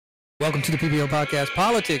Welcome to the PBO Podcast,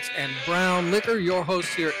 Politics and Brown Liquor. Your host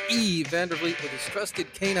here, E. Vandervliet, with his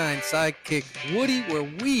trusted canine sidekick, Woody, where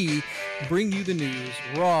we bring you the news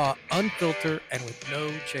raw, unfiltered, and with no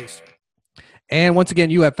chaser. And once again,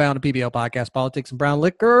 you have found a PBO Podcast, Politics and Brown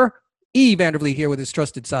Liquor. E. Vandervliet here with his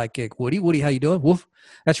trusted sidekick, Woody. Woody, how you doing? Woof.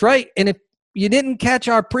 That's right. And if you didn't catch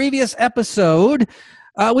our previous episode,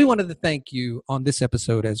 we wanted to thank you on this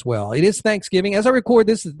episode as well. It is Thanksgiving. As I record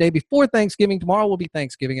this, is the day before Thanksgiving. Tomorrow will be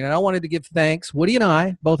Thanksgiving. And I wanted to give thanks, Woody and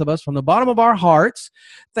I, both of us, from the bottom of our hearts.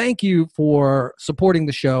 Thank you for supporting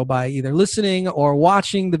the show by either listening or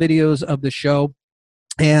watching the videos of the show.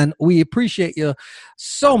 And we appreciate you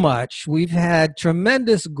so much. We've had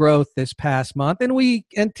tremendous growth this past month, and we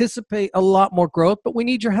anticipate a lot more growth, but we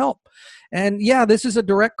need your help. And yeah, this is a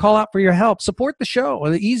direct call out for your help. Support the show.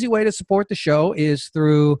 The easy way to support the show is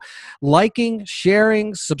through liking,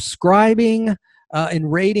 sharing, subscribing,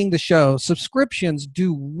 and rating the show. Subscriptions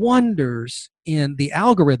do wonders in the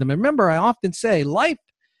algorithm. And remember, I often say life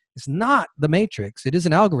is not the matrix. It is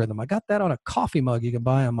an algorithm. I got that on a coffee mug you can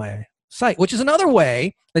buy on my site, which is another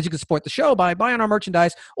way that you can support the show by buying our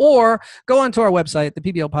merchandise, or go onto our website,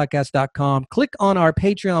 thepbopodcast.com, click on our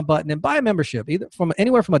Patreon button and buy a membership, either from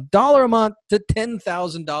anywhere from $1 a month to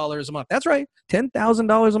 $10,000 a month. That's right,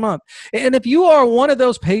 $10,000 a month. And if you are one of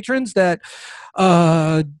those patrons that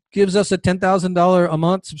gives us a $10,000 a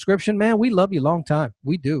month subscription, man, we love you a long time.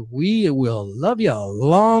 We do. We will love you a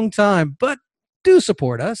long time. But do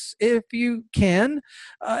support us if you can.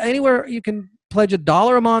 Anywhere you can pledge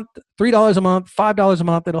 $1 a month, $3 a month, $5 a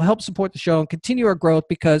month. It'll help support the show and continue our growth,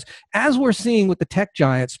 because as we're seeing with the tech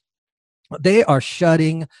giants, they are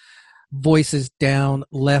shutting voices down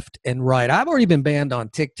left and right. I've already been banned on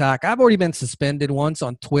TikTok. I've already been suspended once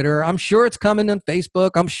on Twitter. I'm sure it's coming on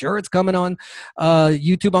Facebook. I'm sure it's coming on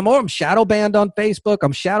YouTube. I'm shadow banned on Facebook.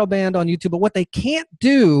 I'm shadow banned on YouTube. But what they can't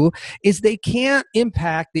do is they can't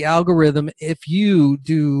impact the algorithm if you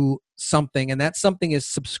do something, and that something is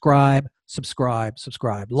subscribe,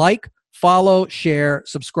 like, follow, share,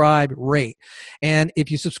 subscribe, rate. And if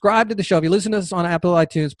you subscribe to the show, if you listen to us on Apple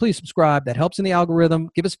iTunes, please subscribe. That helps in the algorithm.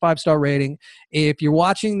 Give us a 5-star rating. If you're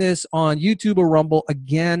watching this on YouTube or Rumble,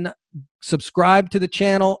 again, subscribe to the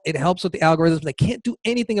channel. It helps with the algorithms. They can't do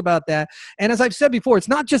anything about that. And as I've said before, it's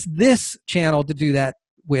not just this channel to do that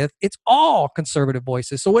with. It's all conservative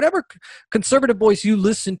voices. So whatever conservative voice you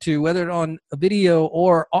listen to, whether on a video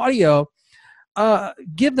or audio,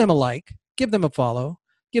 give them a like, give them a follow,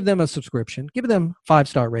 give them a subscription, give them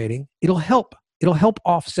 5-star rating. It'll help. It'll help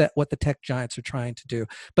offset what the tech giants are trying to do.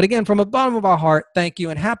 But again, from the bottom of our heart, thank you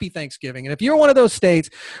and happy Thanksgiving. And if you're one of those states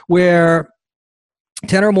where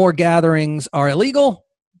 10 or more gatherings are illegal,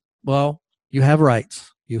 well, you have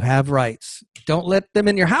rights. You have rights. Don't let them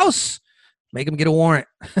in your house. Make them get a warrant.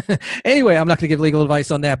 Anyway, I'm not going to give legal advice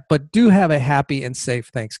on that, but do have a happy and safe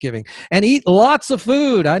Thanksgiving. And eat lots of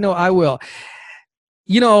food. I know I will.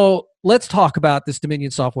 You know, let's talk about this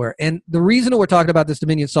Dominion software. And the reason that we're talking about this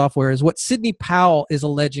Dominion software is what Sidney Powell is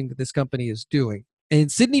alleging that this company is doing.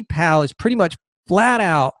 And Sidney Powell has pretty much flat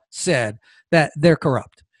out said that they're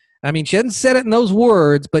corrupt. I mean, she hasn't said it in those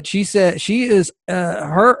words, but she said she is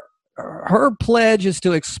her pledge is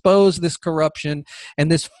to expose this corruption and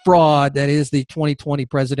this fraud that is the 2020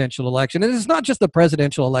 presidential election. And it's not just the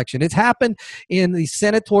presidential election. It's happened in the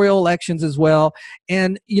senatorial elections as well.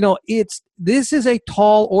 And, you know, this is a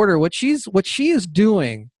tall order. What she is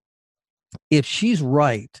doing, if she's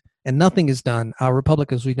right, and nothing is done, our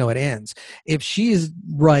republic as we know it ends. If she is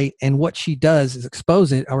right and what she does is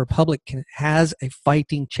expose it, our republic has a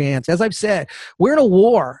fighting chance. As I've said, we're in a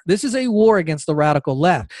war. This is a war against the radical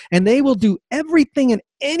left. And they will do everything and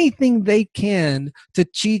anything they can to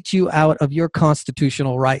cheat you out of your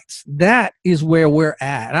constitutional rights. That is where we're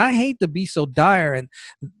at. And I hate to be so dire,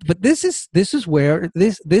 but this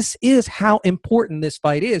is how important this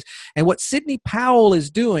fight is. And what Sidney Powell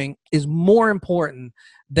is doing is more important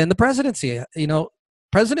than the presidency. You know,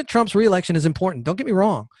 President Trump's reelection is important. Don't get me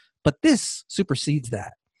wrong, but this supersedes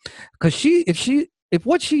that, because if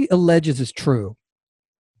what she alleges is true,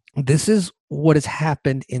 this is what has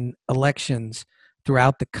happened in elections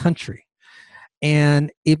throughout the country.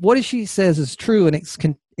 And if what she says is true and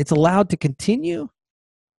it's allowed to continue,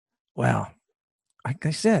 well, like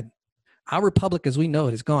I said, our republic as we know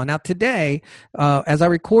it is gone. Now today, as I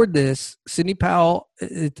record this, Sidney Powell,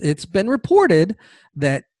 it's been reported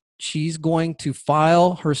that she's going to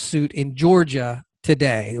file her suit in Georgia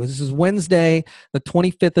today. This is Wednesday, the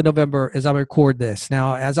 25th of November, as I record this.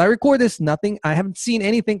 Now, as I record this, I haven't seen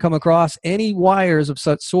anything come across any wires of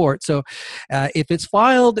such sort. So if it's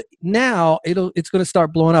filed now, it's going to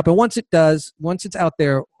start blowing up. And once it does, once it's out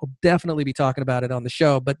there, we'll definitely be talking about it on the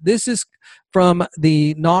show. But this is from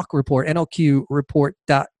the NOQ report,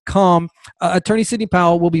 NOQreport.com. Attorney Sidney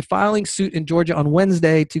Powell will be filing suit in Georgia on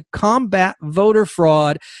Wednesday to combat voter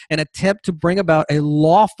fraud and attempt to bring about a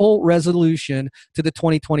lawful resolution to the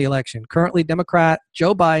 2020 election. Currently, Democrat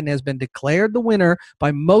Joe Biden has been declared the winner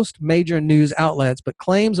by most major news outlets, but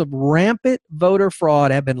claims of rampant voter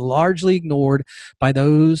fraud have been largely ignored by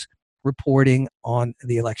those reporting on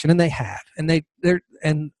the election, and they have. And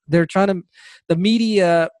they're trying to. The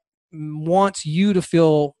media wants you to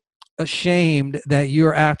feel ashamed that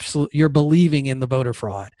you're believing in the voter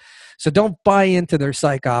fraud. So don't buy into their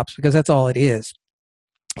psych ops, because that's all it is.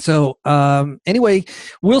 So anyway,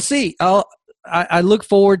 we'll see. I look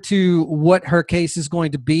forward to what her case is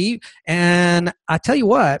going to be. And I tell you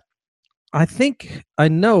what, I think I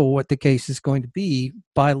know what the case is going to be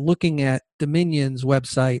by looking at Dominion's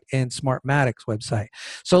website and Smartmatic's website.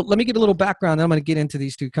 So let me get a little background. Then I'm going to get into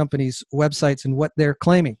these two companies' websites and what they're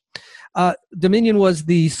claiming. Dominion was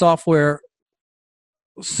the software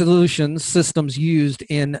systems used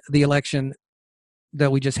in the election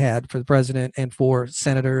that we just had for the president and for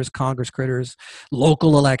senators, Congress critters,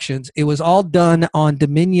 local elections. It was all done on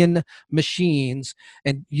Dominion machines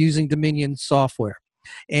and using Dominion software.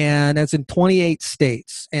 And that's in 28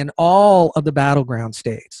 states and all of the battleground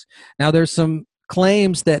states. Now, there's some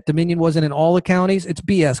claims that Dominion wasn't in all the counties. It's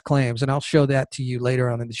BS claims, and I'll show that to you later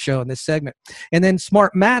on in the show in this segment. And then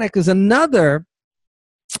Smartmatic is another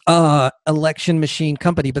election machine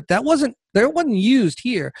company, but that wasn't used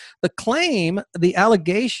here. The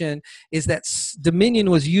allegation is that Dominion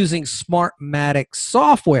was using Smartmatic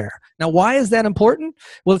software. Now, why is that important?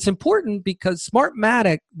 Well, it's important because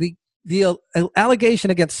Smartmatic, the allegation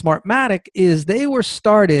against Smartmatic is they were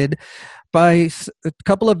started by a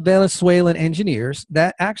couple of Venezuelan engineers.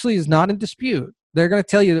 That actually is not in dispute. They're going to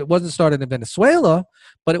tell you it wasn't started in Venezuela,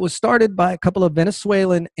 but it was started by a couple of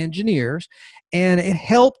Venezuelan engineers, and it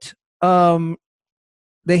helped.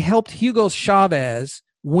 They helped Hugo Chavez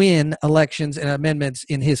win elections and amendments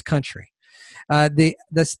in his country. The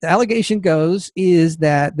allegation goes is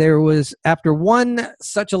that there was, after one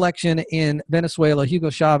such election in Venezuela, Hugo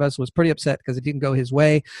Chavez was pretty upset because it didn't go his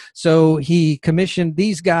way. So he commissioned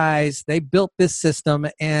these guys. They built this system,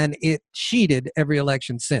 and it cheated every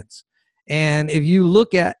election since. And if you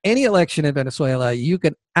look at any election in Venezuela, you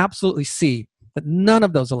can absolutely see that none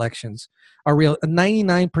of those elections are real.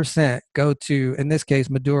 99% go to, in this case,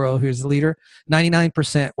 Maduro, who's the leader.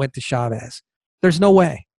 99% went to Chavez. There's no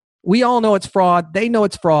way. We all know it's fraud. They know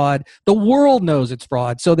it's fraud. The world knows it's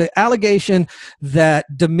fraud. So the allegation that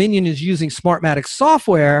Dominion is using Smartmatic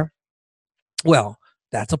software, well,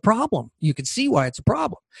 that's a problem. You can see why it's a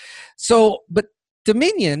problem. So, but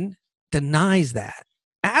Dominion denies that,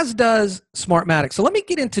 as does Smartmatic. So let me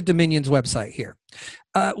get into Dominion's website here.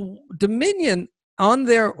 Dominion, on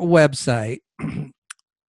their website,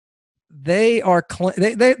 they're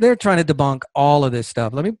trying to debunk all of this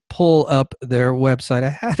stuff. Let me pull up their website. I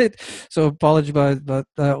had it, so apologize, but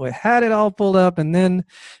we had it all pulled up, and then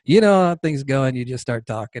you know how things go, and you just start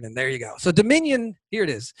talking, and there you go. So Dominion, here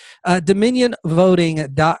it is,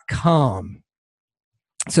 DominionVoting.com.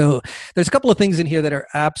 So there's a couple of things in here that are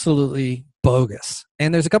absolutely bogus,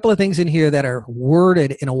 and there's a couple of things in here that are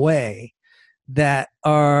worded in a way that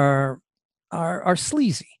are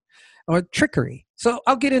sleazy or trickery. So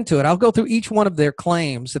I'll get into it. I'll go through each one of their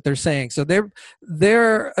claims that they're saying. So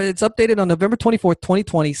it's updated on November 24th,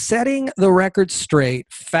 2020, setting the record straight,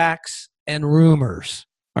 facts and rumors.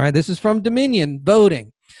 All right, this is from Dominion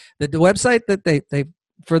Voting. The website that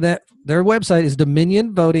their website is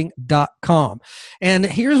DominionVoting.com. And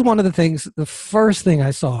here's one of the things, the first thing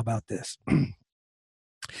I saw about this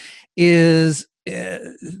is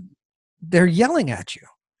they're yelling at you.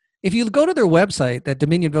 If you go to their website, that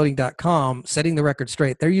DominionVoting.com, setting the record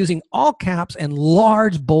straight, they're using all caps and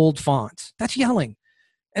large, bold fonts. That's yelling.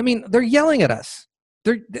 I mean, they're yelling at us.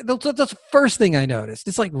 That's the first thing I noticed.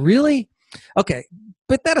 It's like, really? Okay,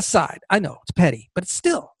 put that aside. I know, it's petty, but it's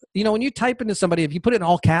still, when you type into somebody, if you put it in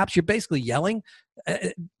all caps, you're basically yelling.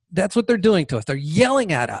 That's what they're doing to us. They're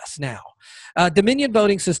yelling at us now. Dominion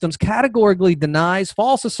Voting Systems categorically denies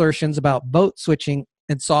false assertions about vote switching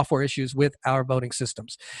and software issues with our voting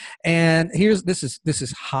systems. And this is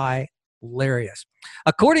hilarious.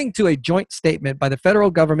 According to a joint statement by the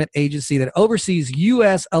federal government agency that oversees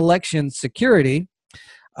U.S. election security,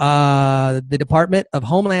 The Department of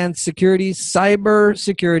Homeland Security, Cyber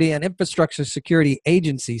Security, and Infrastructure Security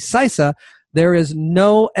Agency, CISA, there is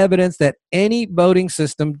no evidence that any voting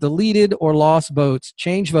system deleted or lost votes,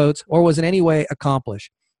 changed votes, or was in any way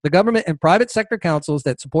accomplished. The government and private sector councils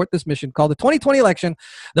that support this mission call the 2020 election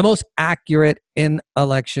the most accurate in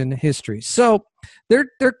election history. So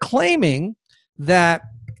they're claiming that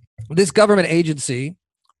this government agency,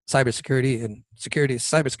 cybersecurity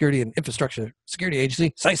and infrastructure security agency,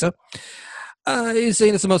 CISA, is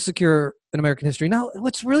saying it's the most secure in American history. Now,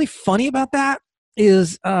 what's really funny about that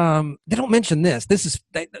is they don't mention this. This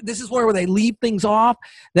is where they leave things off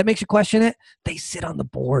that makes you question it. They sit on the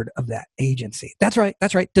board of that agency. That's right.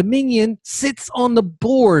 Dominion sits on the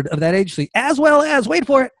board of that agency, as well as, wait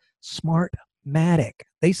for it, Smartmatic.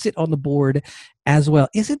 They sit on the board as well.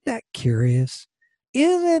 Isn't that curious?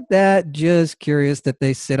 Isn't that just curious that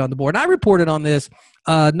they sit on the board? And I reported on this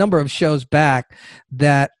a number of shows back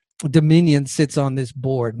that Dominion sits on this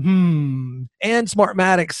board. And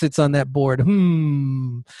Smartmatic sits on that board.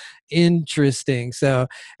 Interesting. So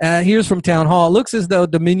here's from Town Hall. It looks as though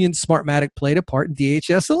Dominion's Smartmatic played a part in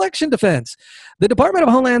DHS election defense. The Department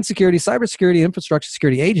of Homeland Security, Cybersecurity, and Infrastructure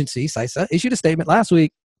Security Agency, CISA, issued a statement last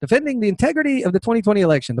week defending the integrity of the 2020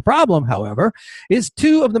 election. The problem, however, is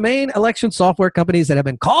two of the main election software companies that have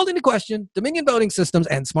been called into question, Dominion Voting Systems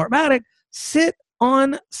and Smartmatic, sit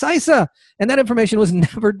on CISA, and that information was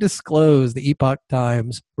never disclosed, the Epoch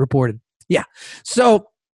Times reported. Yeah, so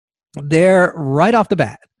they're right off the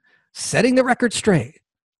bat setting the record straight.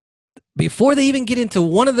 Before they even get into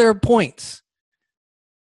one of their points,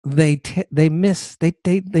 they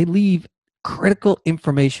leave critical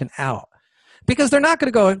information out. Because they're not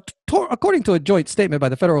going to go, according to a joint statement by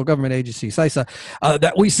the federal government agency, CISA,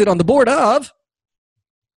 that we sit on the board of,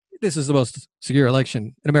 this is the most secure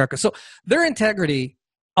election in America. So their integrity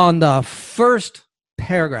on the first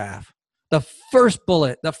paragraph, the first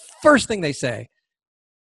bullet, the first thing they say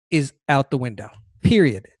is out the window,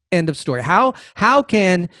 period. End of story. How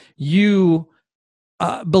can you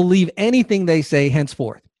believe anything they say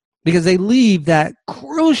henceforth? Because they leave that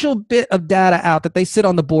crucial bit of data out that they sit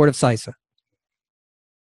on the board of CISA.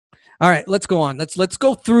 All right, let's go on. Let's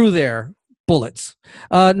go through their bullets.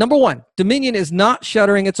 Number one, Dominion is not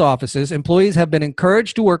shuttering its offices. Employees have been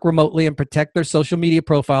encouraged to work remotely and protect their social media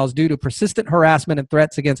profiles due to persistent harassment and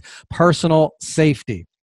threats against personal safety.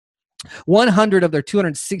 100 of their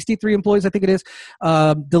 263 employees, I think it is,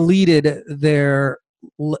 deleted their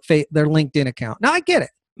LinkedIn account. Now, I get it.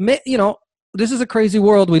 This is a crazy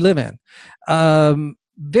world we live in.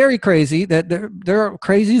 Very crazy that there are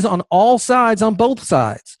crazies on all sides, on both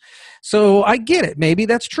sides. So I get it. Maybe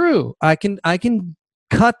that's true. I can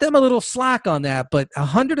cut them a little slack on that, but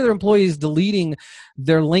 100 of their employees deleting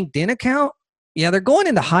their LinkedIn account, yeah, they're going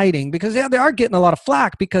into hiding because they are getting a lot of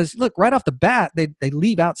flack because, look, right off the bat, they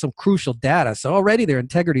leave out some crucial data. So already their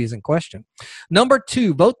integrity is in question. Number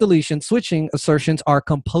two, vote deletion, switching assertions are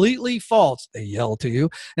completely false. They yell to you.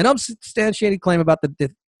 An unsubstantiated claim about the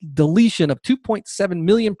deletion of 2.7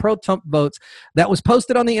 million pro-Trump votes that was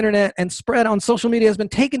posted on the internet and spread on social media has been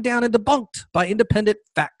taken down and debunked by independent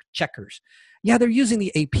fact checkers. Yeah, they're using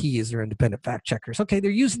the AP as their independent fact checkers. Okay, they're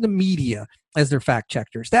using the media as their fact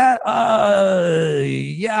checkers. That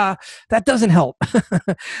doesn't help.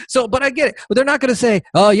 But I get it. But they're not going to say,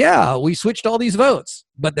 oh yeah, we switched all these votes.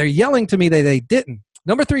 But they're yelling to me that they didn't.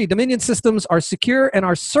 Number three, Dominion systems are secure and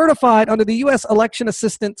are certified under the U.S. Election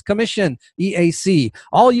Assistance Commission, EAC.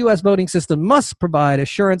 All U.S. voting systems must provide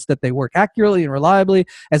assurance that they work accurately and reliably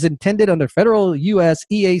as intended under federal U.S.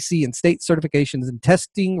 EAC and state certifications and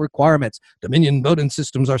testing requirements. Dominion voting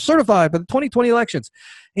systems are certified for the 2020 elections.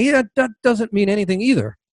 Yeah, that doesn't mean anything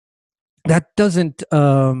either. That doesn't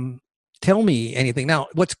tell me anything. Now,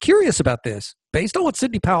 what's curious about this, based on what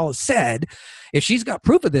Sidney Powell has said, if she's got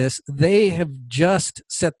proof of this, they have just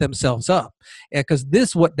set themselves up. Because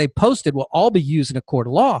what they posted will all be used in a court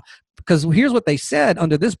of law. Because here's what they said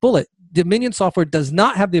under this bullet. Dominion software does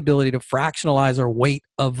not have the ability to fractionalize or weight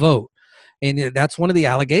a vote. And that's one of the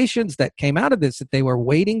allegations that came out of this, that they were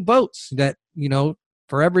weighting votes, that,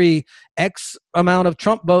 for every X amount of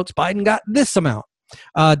Trump votes, Biden got this amount.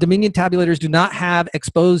 Dominion tabulators do not have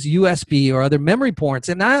exposed USB or other memory ports.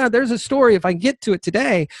 And there's a story, if I get to it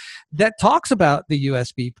today, that talks about the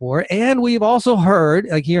USB port. And we've also heard,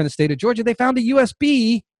 like here in the state of Georgia, they found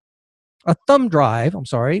a thumb drive,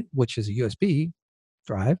 which is a USB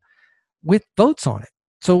drive, with votes on it.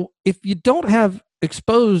 So if you don't have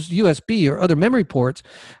exposed USB or other memory ports,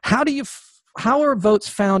 how are votes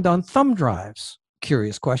found on thumb drives?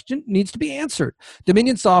 Curious question, needs to be answered.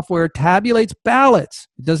 Dominion software tabulates ballots.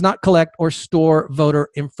 It does not collect or store voter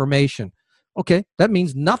information. Okay, that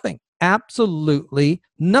means nothing. Absolutely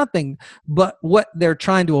nothing. But what they're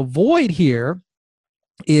trying to avoid here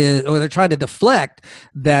is, or they're trying to deflect,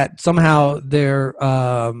 that somehow they're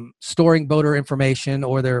storing voter information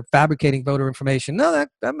or they're fabricating voter information. No,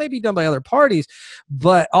 that may be done by other parties,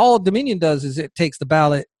 but all Dominion does is it takes the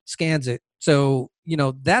ballot, scans it. So,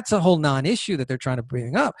 that's a whole non-issue that they're trying to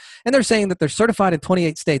bring up. And they're saying that they're certified in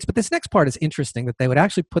 28 states. But this next part is interesting, that they would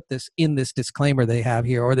actually put this in this disclaimer they have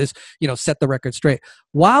here, or this, set the record straight.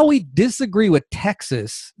 While we disagree with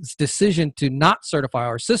Texas' decision to not certify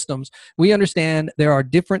our systems, we understand there are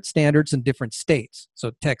different standards in different states.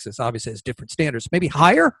 So Texas obviously has different standards. Maybe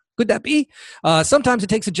higher? Could that be? Sometimes it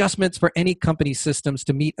takes adjustments for any company's systems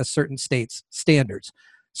to meet a certain state's standards.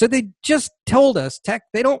 So they just told us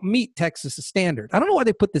they don't meet Texas' standard. I don't know why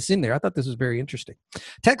they put this in there. I thought this was very interesting.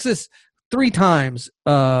 Texas 3 times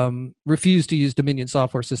refused to use Dominion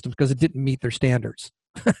software systems because it didn't meet their standards.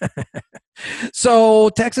 So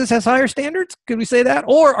Texas has higher standards? Could we say that?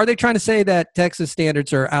 Or are they trying to say that Texas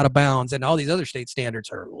standards are out of bounds and all these other state standards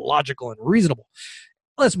are logical and reasonable?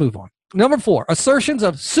 Let's move on. Number 4, assertions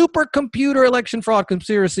of supercomputer election fraud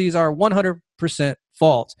conspiracies are 100%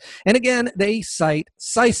 false. And again, they cite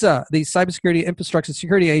CISA, the Cybersecurity Infrastructure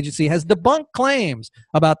Security Agency, has debunked claims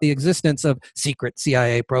about the existence of secret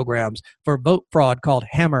CIA programs for vote fraud called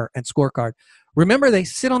Hammer and Scorecard. Remember, they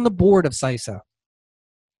sit on the board of CISA.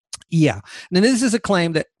 Yeah. And this is a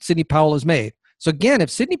claim that Sidney Powell has made. So again, if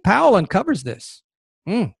Sidney Powell uncovers this,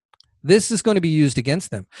 this is going to be used against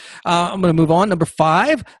them. I'm going to move on. Number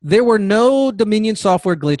 5, there were no Dominion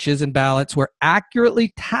software glitches and ballots were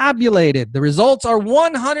accurately tabulated. The results are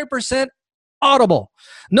 100% audible.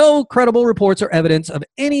 No credible reports or evidence of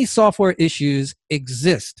any software issues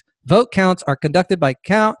exist. Vote counts are conducted by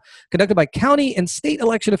county and state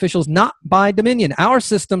election officials, not by Dominion. Our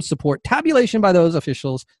systems support tabulation by those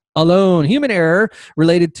officials alone. Human error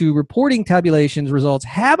related to reporting tabulations results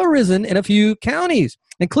have arisen in a few counties,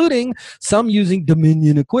 including some using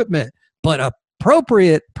Dominion equipment, but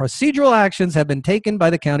appropriate procedural actions have been taken by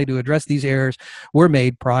the county to address these errors were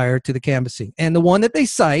made prior to the canvassing. And the one that they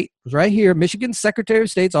cite is right here. Michigan Secretary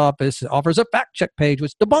of State's office offers a fact check page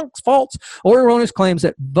which debunks false or erroneous claims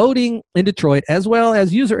that voting in Detroit, as well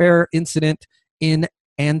as user error incident in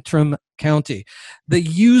Antrim County. The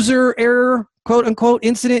user error, quote unquote,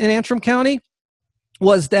 incident in Antrim County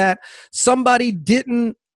was that somebody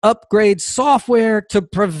didn't upgrade software to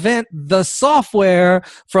prevent the software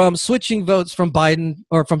from switching votes from Biden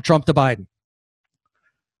or from Trump to Biden.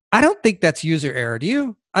 I don't think that's user error. Do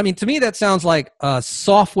you? I mean, to me, that sounds like a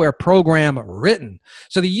software program written.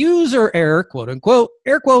 So the user error, quote unquote,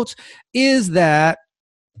 air quotes, is that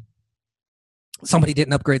somebody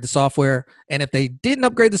didn't upgrade the software. And if they didn't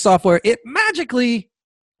upgrade the software, it magically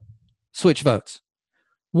switched votes.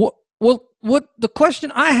 What the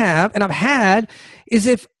question I have, and I've had, is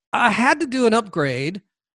if I had to do an upgrade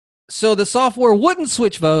so the software wouldn't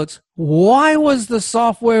switch votes, why was the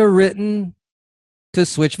software written to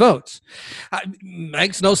switch votes?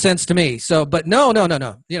 Makes no sense to me. So, but no.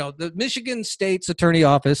 The Michigan State's Attorney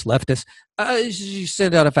Office, leftist,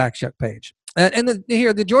 sent out a fact check page. And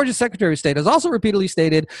the Georgia Secretary of State has also repeatedly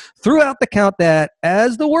stated throughout the count that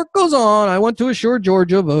as the work goes on, I want to assure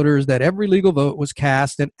Georgia voters that every legal vote was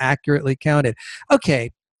cast and accurately counted.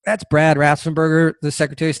 Okay, that's Brad Raffensperger, the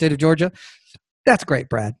Secretary of State of Georgia. That's great,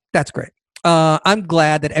 Brad. That's great. I'm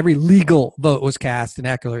glad that every legal vote was cast and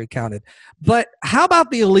accurately counted. But how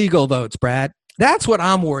about the illegal votes, Brad? That's what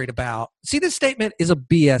I'm worried about. See, this statement is a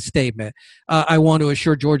BS statement. I want to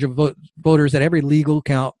assure Georgia voters that every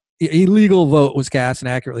illegal vote was cast and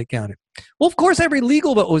accurately counted. Well, of course, every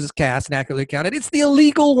legal vote was cast and accurately counted. It's the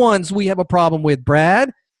illegal ones we have a problem with,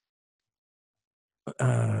 Brad.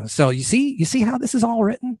 So you see how this is all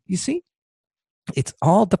written? You see? It's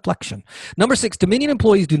all deflection. Number 6, Dominion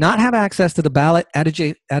employees do not have access to the ballot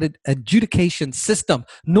adjudication system,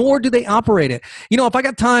 nor do they operate it. If I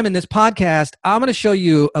got time in this podcast, I'm going to show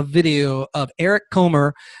you a video of Eric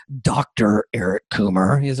Comer, Dr. Eric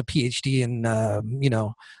Comer. He has a PhD in,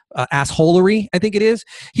 assholery, I think it is.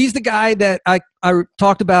 He's the guy that I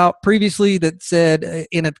talked about previously that said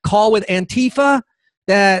in a call with Antifa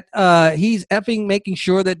that he's effing making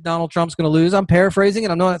sure that Donald Trump's going to lose. I'm paraphrasing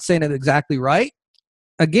it. I'm not saying it exactly right.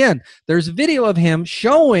 Again, there's a video of him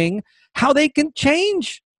showing how they can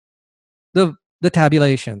change the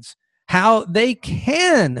tabulations, how they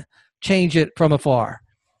can change it from afar.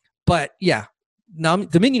 But yeah,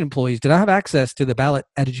 Dominion employees do not have access to the ballot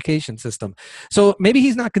education system. So maybe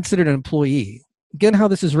he's not considered an employee. Again, how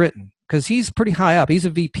this is written, because he's pretty high up. He's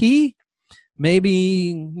a VP.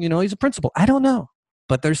 Maybe, he's a principal. I don't know.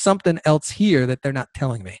 but there's something else here that they're not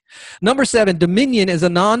telling me. Number 7, Dominion is a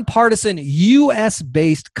nonpartisan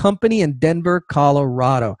U.S.-based company in Denver,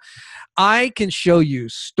 Colorado. I can show you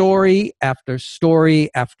story after story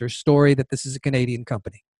after story that this is a Canadian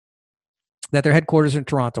company, that their headquarters are in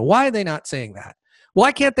Toronto. Why are they not saying that?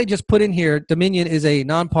 Why can't they just put in here, Dominion is a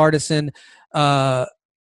nonpartisan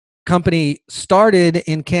company started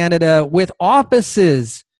in Canada with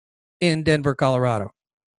offices in Denver, Colorado?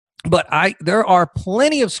 But there are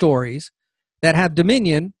plenty of stories that have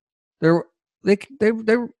Dominion. They're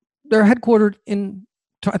headquartered in,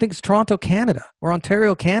 I think it's Toronto, Canada, or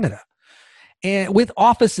Ontario, Canada, and with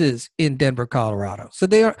offices in Denver, Colorado. So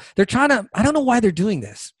they're trying to. I don't know why they're doing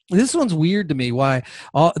this. This one's weird to me. Why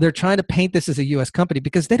they're trying to paint this as a U.S. company,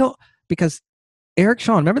 because they don't. Because Eric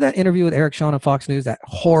Shawn, remember that interview with Eric Shawn on Fox News? That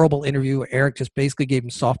horrible interview where Eric just basically gave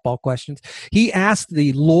him softball questions. He asked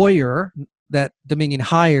the lawyer that Dominion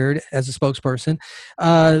hired as a spokesperson,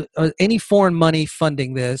 any foreign money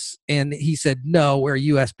funding this, and he said no, we're a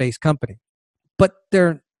U.S.-based company. But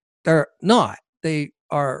they're not. They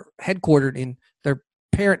are headquartered in, their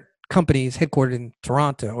parent company is headquartered in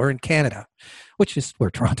Toronto or in Canada, which is where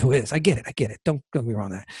Toronto is. I get it. Don't get me wrong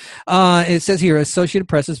that. It says here, Associated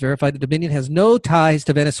Press has verified that Dominion has no ties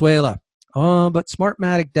to Venezuela. But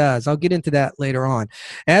Smartmatic does. I'll get into that later on.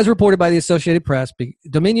 As reported by the Associated Press,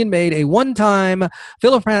 Dominion made a one-time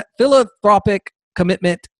philanthropic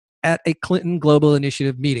commitment at a Clinton Global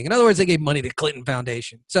Initiative meeting. In other words, they gave money to the Clinton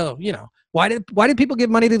Foundation. So, why did people give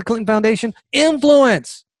money to the Clinton Foundation?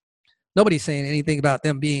 Influence. Nobody's saying anything about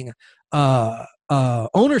them being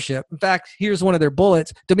ownership. In fact, here's one of their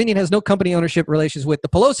bullets. Dominion has no company ownership relations with the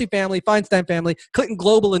Pelosi family, Feinstein family, Clinton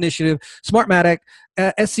Global Initiative, Smartmatic,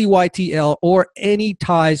 SCYTL, or any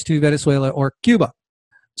ties to Venezuela or Cuba.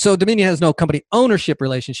 So Dominion has no company ownership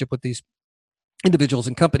relationship with these individuals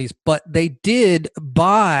and companies, but they did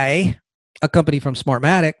buy a company from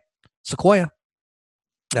Smartmatic, Sequoia.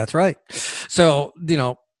 That's right. So,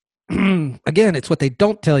 again, it's what they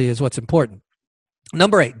don't tell you is what's important.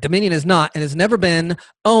 Number 8, Dominion is not and has never been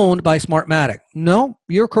owned by Smartmatic. No,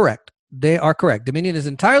 you're correct. They are correct. Dominion is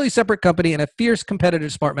an entirely separate company and a fierce competitor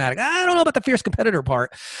to Smartmatic. I don't know about the fierce competitor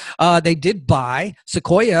part. They did buy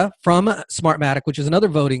Sequoia from Smartmatic, which is another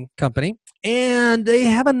voting company, and they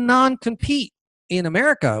have a non-compete in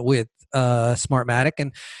America with Smartmatic,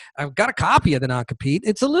 and I've got a copy of the non-compete.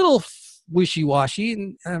 It's a little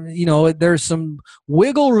wishy-washy, and there's some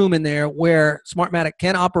wiggle room in there where Smartmatic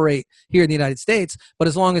can operate here in the United States, but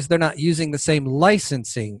as long as they're not using the same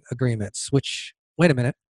licensing agreements, which, wait a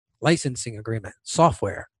minute, licensing agreement,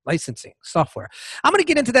 licensing software. I'm going to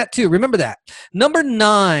get into that too. Remember that. Number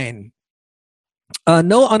 9,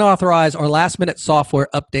 no unauthorized or last-minute software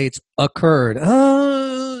updates occurred.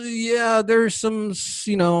 Yeah, there's some,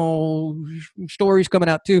 stories coming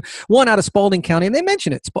out too. One out of Spalding County, and they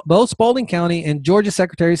mention it. Both Spalding County and Georgia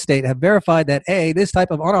Secretary of State have verified that A, this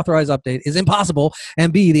type of unauthorized update is impossible,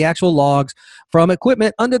 and B, the actual logs from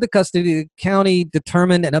equipment under the custody of the county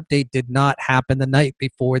determined an update did not happen the night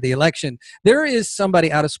before the election. There is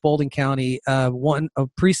somebody out of Spalding County, a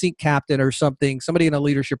precinct captain or something, somebody in a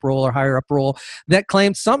leadership role or higher up role, that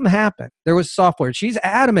claims something happened. There was software. She's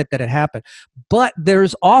adamant that it happened. But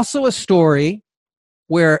there's also a story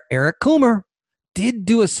where Eric Coomer did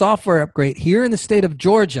do a software upgrade here in the state of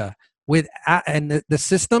Georgia and the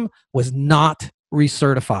system was not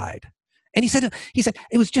recertified. And he said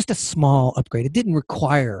it was just a small upgrade. It didn't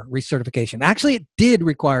require recertification. Actually, it did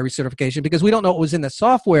require recertification because we don't know what was in the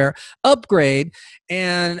software upgrade.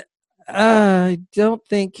 And I don't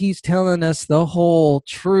think he's telling us the whole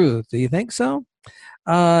truth. Do you think so?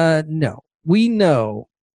 No. We know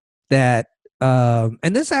that,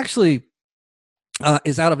 and this actually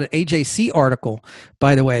is out of an AJC article,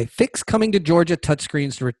 by the way. Fix coming to Georgia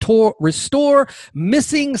touchscreens to restore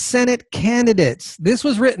missing Senate candidates. This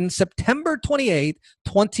was written September 28th,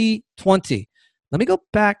 2020. Let me go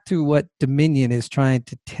back to what Dominion is trying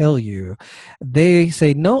to tell you. They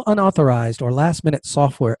say no unauthorized or last-minute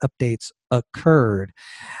software updates occurred.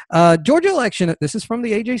 Georgia election, this is from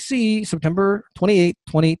the AJC, September 28,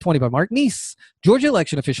 2020 by Mark Neese. Georgia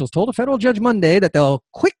election officials told a federal judge Monday that they'll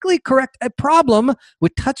quickly correct a problem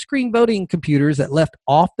with touchscreen voting computers that left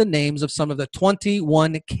off the names of some of the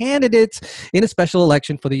 21 candidates in a special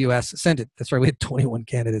election for the U.S. Senate. That's right, we had 21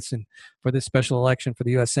 candidates for this special election for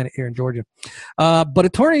the U.S. Senate here in Georgia. But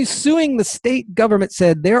attorneys suing the state government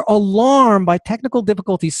said they're alarmed by technical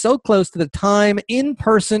difficulties so close to the time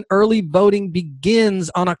in-person early voting begins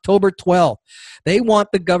on October 12th. They want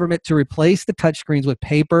the government to replace the touchscreens with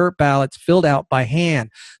paper ballots filled out by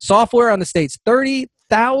hand. Software on the state's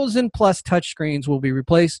 30,000 plus touchscreens will be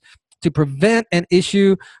replaced to prevent an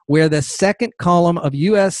issue where the second column of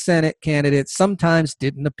U.S. Senate candidates sometimes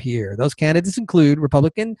didn't appear. Those candidates include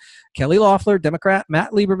Republican Kelly Loeffler, Democrat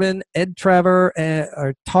Matt Lieberman, Ed Tarver,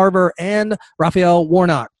 and Raphael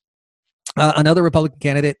Warnock. Another Republican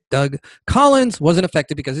candidate, Doug Collins, wasn't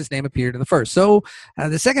affected because his name appeared in the first. So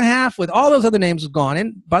the second half, with all those other names, was gone.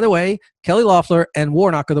 And by the way, Kelly Loeffler and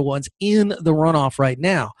Warnock are the ones in the runoff right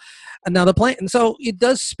now. Now and so it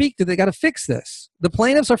does speak to they got to fix this. The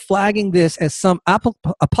plaintiffs are flagging this as some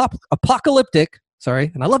apocalyptic.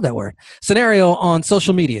 Sorry, and I love that word, scenario on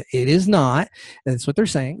social media. It is not. That's what they're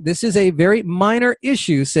saying. This is a very minor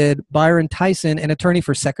issue, said Byron Tyson, an attorney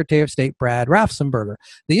for Secretary of State Brad Raffensperger.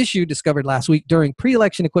 The issue, discovered last week during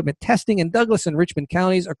pre-election equipment testing in Douglas and Richmond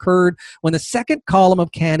counties, occurred when the second column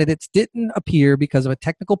of candidates didn't appear because of a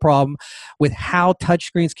technical problem with how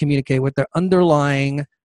touchscreens communicate with their underlying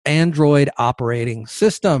Android operating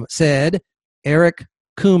system, said Eric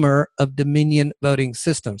Coomer of Dominion Voting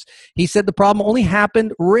Systems. He said the problem only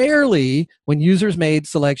happened rarely when users made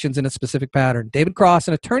selections in a specific pattern. David Cross,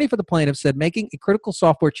 an attorney for the plaintiff, said making a critical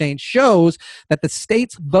software change shows that the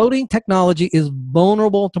state's voting technology is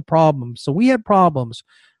vulnerable to problems. So we had problems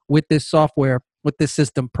with this software, with this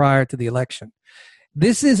system prior to the election.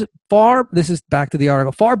 This is back to the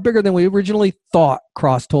article, far bigger than we originally thought,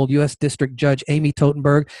 Cross told U.S. District Judge Amy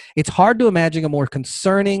Totenberg. It's hard to imagine a more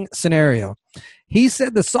concerning scenario. He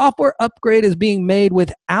said the software upgrade is being made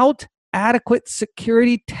without adequate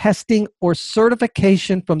security testing or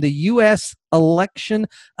certification from the U.S. Election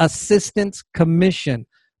Assistance Commission.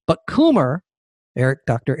 But Dr.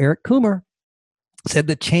 Eric Coomer, said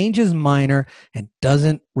the change is minor and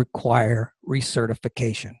doesn't require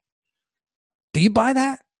recertification. Do you buy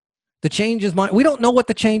that? The change is minor. We don't know what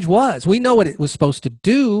the change was. We know what it was supposed to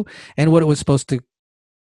do and what it was supposed to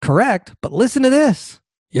correct. But listen to this.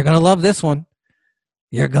 You're going to love this one.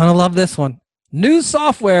 You're going to love this one. New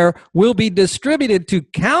software will be distributed to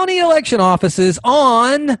county election offices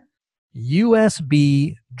on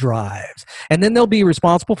USB drives. And then they'll be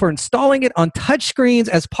responsible for installing it on touchscreens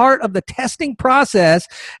as part of the testing process.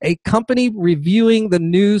 A company reviewing the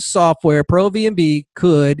new software, ProVMB,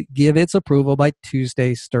 could give its approval by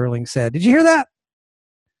Tuesday, Sterling said. Did you hear that?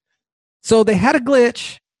 So they had a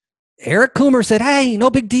glitch. Eric Coomer said, hey, no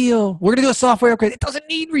big deal. We're going to do a software upgrade. It doesn't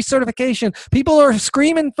need recertification. People are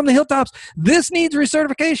screaming from the hilltops, this needs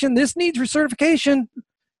recertification. This needs recertification.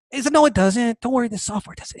 He said, no, it doesn't. Don't worry, this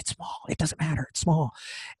software doesn't. It's small. It doesn't matter. It's small.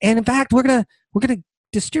 And in fact, we're gonna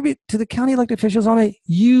distribute to the county elected officials on a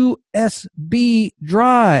USB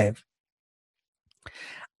drive.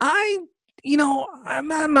 My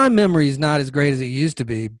memory is not as great as it used to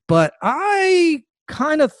be, but I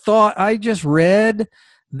kind of thought I just read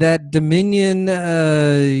that Dominion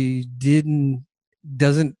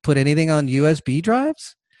doesn't put anything on USB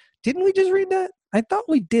drives. Didn't we just read that? I thought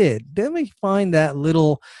we did. Let me find that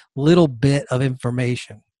little bit of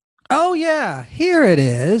information. Oh, yeah, here it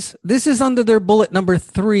is. This is under their bullet number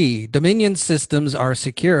 3. Dominion systems are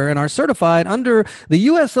secure and are certified under the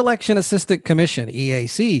U.S. Election Assistance Commission,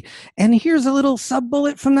 EAC. And here's a little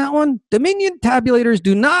sub-bullet from that one. Dominion tabulators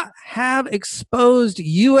do not have exposed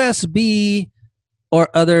USB or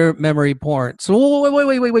other memory ports. So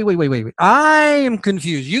wait. I am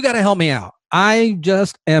confused. You got to help me out. I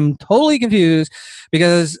just am totally confused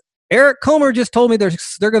because Eric Coomer just told me they're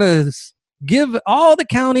going to give all the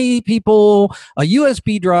county people a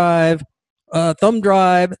USB drive, a thumb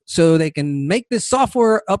drive, so they can make this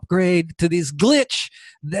software upgrade to this glitch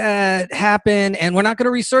that happened. And we're not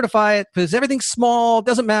going to recertify it because everything's small,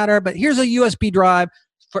 doesn't matter. But here's a USB drive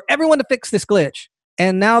for everyone to fix this glitch.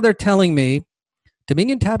 And now they're telling me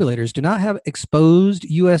Dominion tabulators do not have exposed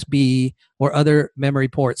USB or other memory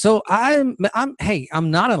ports. So I'm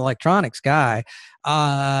not an electronics guy, but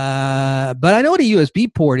I know what a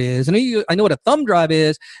USB port is, and I know what a thumb drive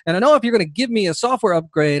is, and I know if you're going to give me a software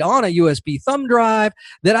upgrade on a USB thumb drive,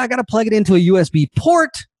 that I got to plug it into a USB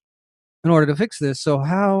port in order to fix this. So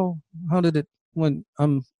how did it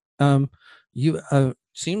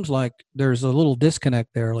seems like there's a little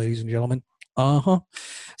disconnect there, ladies and gentlemen.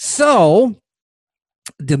 So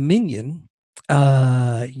Dominion,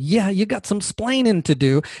 you got some splaining to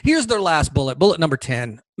do. Here's their last bullet number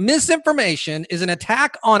 10. Misinformation is an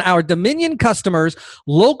attack on our Dominion customers,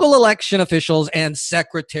 local election officials, and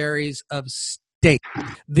secretaries of state.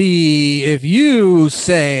 If you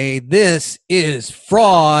say this is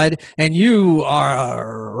fraud and you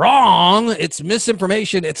are wrong, it's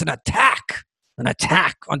misinformation. It's an attack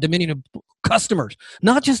on Dominion customers,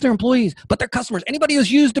 not just their employees, but their customers. Anybody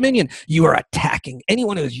who's used Dominion, you are attacking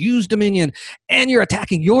anyone who's used Dominion, and you're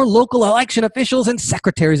attacking your local election officials and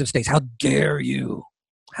secretaries of states. How dare you?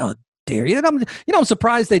 How dare you? I'm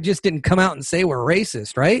surprised they just didn't come out and say we're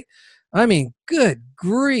racist, right? I mean, good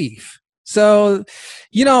grief. So,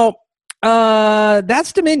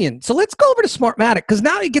 that's Dominion. So let's go over to Smartmatic, because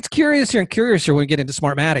now it gets curiouser and curiouser when we get into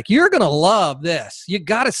Smartmatic. You're going to love this. You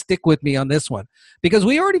got to stick with me on this one, because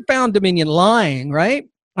we already found Dominion lying, right?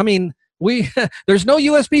 I mean, there's no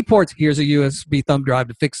USB ports. Here's a USB thumb drive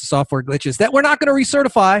to fix the software glitches that we're not going to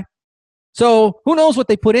recertify. So who knows what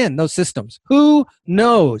they put in those systems? Who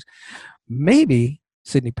knows? Maybe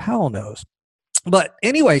Sidney Powell knows. But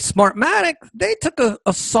anyway, Smartmatic, they took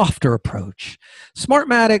a softer approach.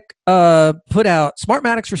 Smartmatic put out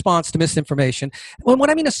Smartmatic's response to misinformation. Well, what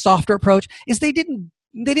I mean a softer approach is they didn't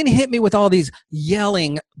hit me with all these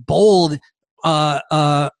yelling, bold,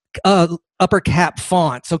 upper cap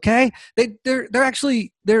fonts. Okay,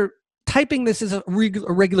 they're typing this as a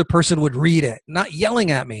regular person would read it, not yelling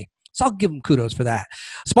at me. So I'll give them kudos for that.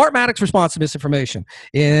 Smartmatic's response to misinformation.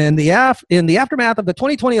 In the aftermath of the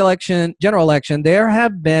 2020 general election, there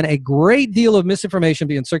have been a great deal of misinformation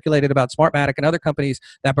being circulated about Smartmatic and other companies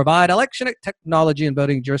that provide election technology and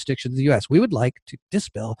voting jurisdictions in the U.S. We would like to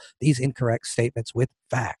dispel these incorrect statements with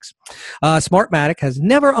facts. Smartmatic has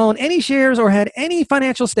never owned any shares or had any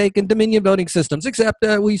financial stake in Dominion voting systems, except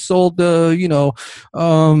that we sold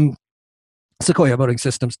Sequoia voting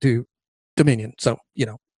systems to Dominion. So,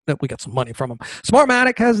 that we got some money from them.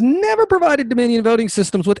 Smartmatic has never provided Dominion voting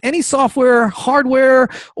systems with any software, hardware,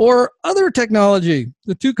 or other technology.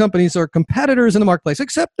 The two companies are competitors in the marketplace,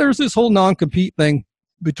 except there's this whole non-compete thing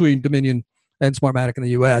between Dominion and Smartmatic in the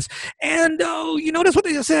U.S. And you notice what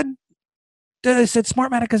they just said? They said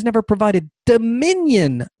Smartmatic has never provided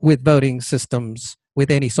Dominion with voting systems with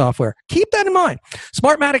any software. Keep that in mind.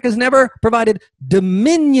 Smartmatic has never provided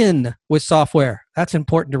Dominion with software. That's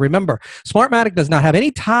important to remember. Smartmatic does not have any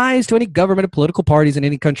ties to any government or political parties in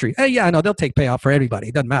any country. Yeah, I know, they'll take payoff for everybody.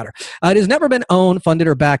 It doesn't matter. It has never been owned, funded,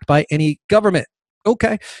 or backed by any government.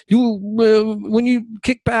 Okay, when you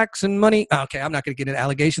kickbacks and money, okay, I'm not going to get into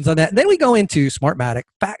allegations on that. And then we go into Smartmatic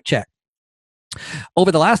fact check.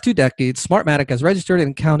 Over the last 2 decades, Smartmatic has registered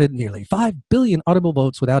and counted nearly 5 billion audible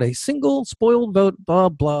votes without a single spoiled vote, blah,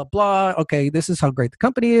 blah, blah. Okay, this is how great the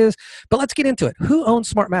company is. But let's get into it. Who owns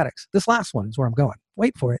Smartmatics? This last one is where I'm going.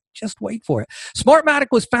 Wait for it. Just wait for it. Smartmatic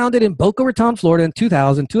was founded in Boca Raton, Florida in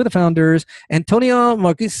 2000. Two of the founders, Antonio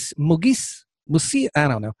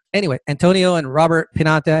Antonio and Robert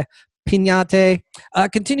Pinate,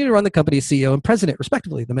 continue to run the company as CEO and president,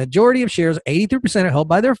 respectively. The majority of shares, 83%, are held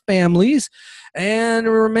by their families, and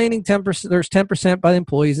the remaining 10%, there's 10% by the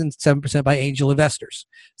employees and 7% by angel investors.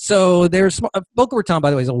 So there's Boca Raton, by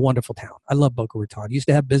the way, is a wonderful town. I love Boca Raton. Used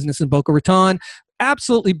to have business in Boca Raton.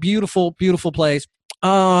 Absolutely beautiful, beautiful place.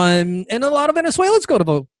 And a lot of Venezuelans go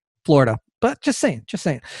to Florida. But just saying.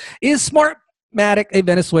 Is Smartmatic a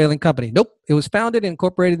Venezuelan company? Nope. It was founded and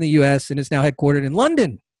incorporated in the U.S. and is now headquartered in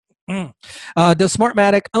London. Does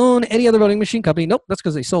Smartmatic own any other voting machine company? Nope, that's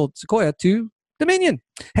because they sold Sequoia to Dominion.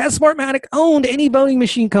 Has Smartmatic owned any voting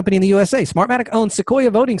machine company in the USA? Smartmatic owned Sequoia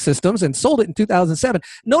Voting Systems and sold it in 2007.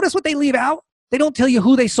 Notice what they leave out. They don't tell you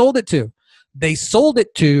who they sold it to. They sold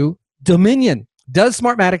it to Dominion. Does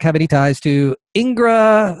Smartmatic have any ties to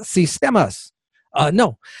Ingra Sistemas?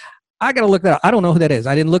 No. I got to look that up. I don't know who that is.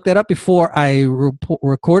 I didn't look that up before I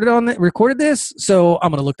recorded this, so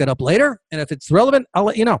I'm going to look that up later. And if it's relevant, I'll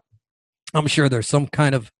let you know. I'm sure there's some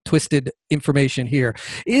kind of twisted information here.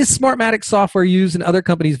 Is Smartmatic software used in other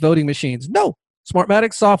companies' voting machines? No.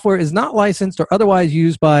 Smartmatic software is not licensed or otherwise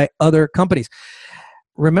used by other companies.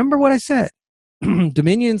 Remember what I said.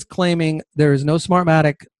 Dominion's claiming there is no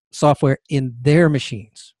Smartmatic software in their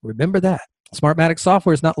machines. Remember that. Smartmatic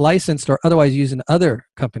software is not licensed or otherwise used in other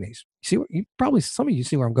companies. Some of you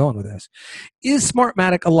see where I'm going with this. Is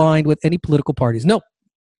Smartmatic aligned with any political parties? No.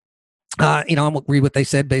 I'm going to read what they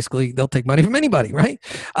said. Basically, they'll take money from anybody, right?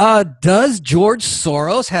 Does George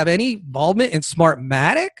Soros have any involvement in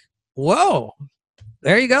Smartmatic? Whoa.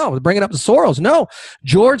 There you go. Bring it up to Soros. No.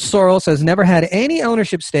 George Soros has never had any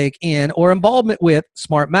ownership stake in or involvement with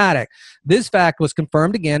Smartmatic. This fact was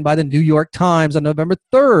confirmed again by the New York Times on November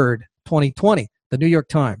 3rd, 2020. The New York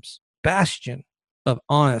Times, bastion of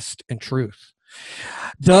honest and truth.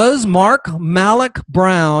 Does Mark Malloch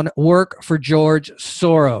Brown work for George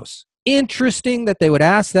Soros? Interesting that they would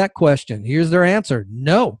ask that question. Here's their answer.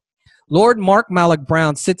 No. Lord Mark Malloch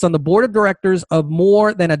Brown sits on the board of directors of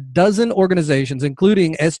more than a dozen organizations,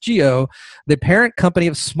 including SGO, the parent company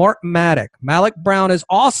of Smartmatic. Malloch Brown is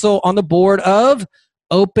also on the board of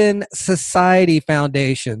Open Society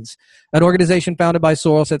Foundations, an organization founded by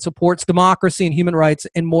Soros that supports democracy and human rights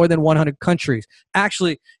in more than 100 countries.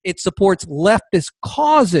 Actually, it supports leftist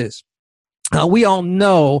causes We all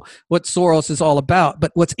know what Soros is all about,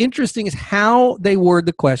 but what's interesting is how they word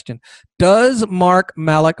the question. Does Mark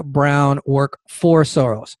Malloch Brown work for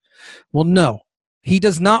Soros? Well, no, he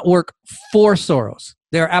does not work for Soros.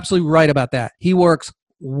 They're absolutely right about that. He works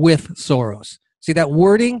with Soros. See that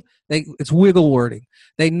wording? It's wiggle wording.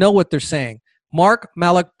 They know what they're saying. Mark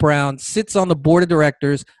Malloch Brown sits on the board of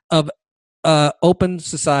directors of Open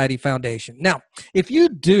Society Foundation. Now, if you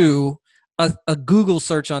do a Google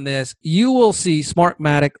search on this, you will see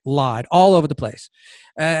Smartmatic lied all over the place,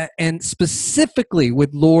 and specifically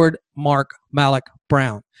with Lord Mark Malloch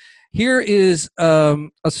Brown. Here is a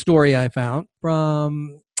story I found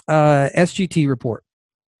from SGT report.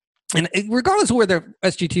 And regardless of where their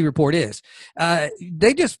SGT report is,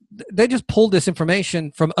 they just pulled this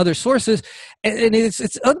information from other sources, and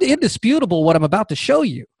it's indisputable what I'm about to show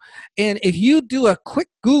you. And if you do a quick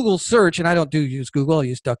Google search, and I don't use Google, I'll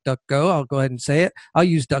use DuckDuckGo. I'll go ahead and say it. I'll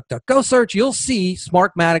use DuckDuckGo search. You'll see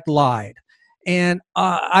Smartmatic lied. And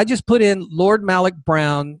I just put in Lord Malloch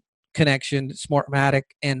Brown connection, Smartmatic,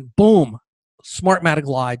 and boom, Smartmatic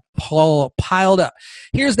lied piled up.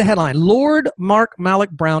 Here's the headline. Lord Mark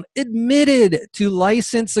Malloch Brown admitted to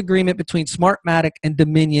license agreement between Smartmatic and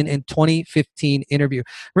Dominion in 2015 interview.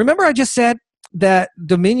 Remember I just said that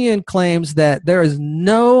Dominion claims that there is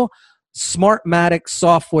no Smartmatic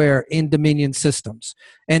software in Dominion systems,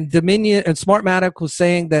 and Dominion and Smartmatic was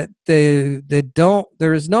saying that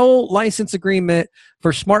there is no license agreement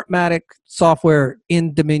for Smartmatic software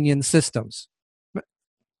in Dominion systems.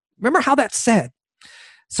 Remember how that's said.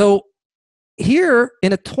 So here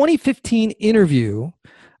in a 2015 interview,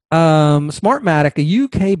 Smartmatic, a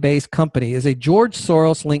UK-based company, is a George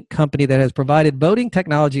Soros-linked company that has provided voting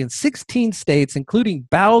technology in 16 states, including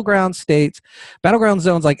battleground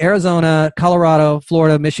zones like Arizona, Colorado,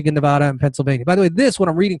 Florida, Michigan, Nevada, and Pennsylvania. By the way, what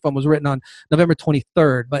I'm reading from was written on November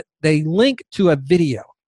 23rd, but they link to a video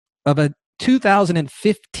of a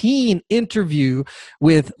 2015 interview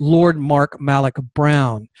with Lord Mark Malloch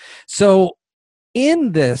Brown. So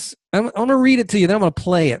in this, I'm going to read it to you, then I'm going to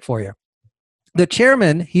play it for you. The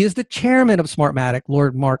chairman, he is the chairman of Smartmatic,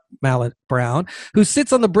 Lord Mark Malloch Brown, who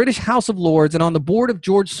sits on the British House of Lords and on the board of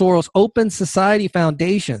George Soros Open Society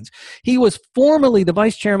Foundations. He was formerly the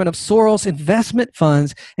vice chairman of Soros Investment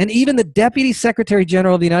Funds and even the deputy secretary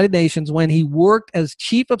general of the United Nations when he worked as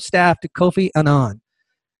chief of staff to Kofi Annan.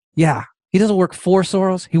 Yeah. He doesn't work for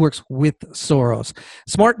Soros. He works with Soros.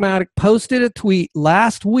 Smartmatic posted a tweet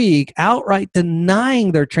last week outright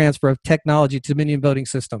denying their transfer of technology to Dominion voting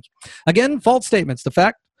systems. Again, false statements. The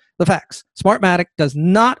facts. Smartmatic does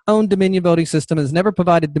not own Dominion voting system, has never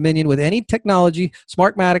provided Dominion with any technology.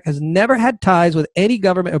 Smartmatic has never had ties with any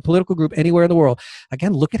government or political group anywhere in the world.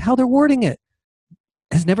 Again, look at how they're wording it.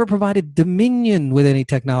 Has never provided Dominion with any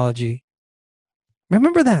technology.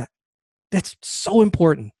 Remember that. That's so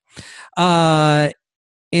important. In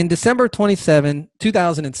December 2007,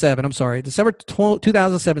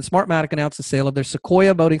 Smartmatic announced the sale of their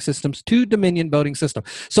Sequoia voting systems to Dominion voting system.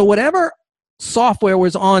 So whatever software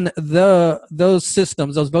was on those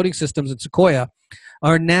systems, those voting systems in Sequoia,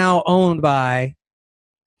 are now owned by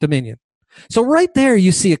Dominion. So right there,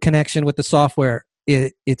 you see a connection with the software.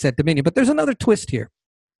 It's at Dominion. But there's another twist here.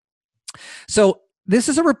 So this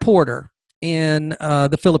is a reporter in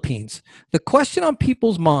the Philippines. The question on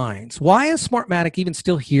people's minds, why is Smartmatic even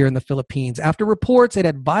still here in the Philippines after reports it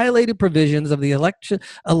had violated provisions of the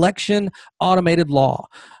election automated law?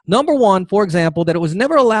 Number one, for example, that it was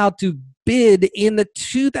never allowed to bid in the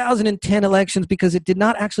 2010 elections because it did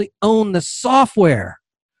not actually own the software.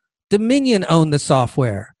 Dominion owned the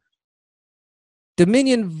software.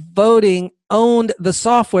 Dominion Voting owned the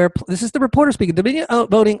software. This is the reporter speaking. Dominion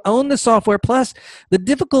Voting owned the software, plus the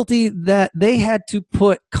difficulty that they had to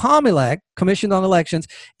put COMELEC, Commission on Elections,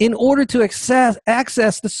 in order to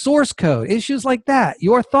access the source code. Issues like that.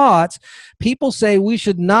 Your thoughts? People say we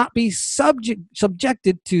should not be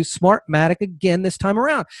subjected to Smartmatic again this time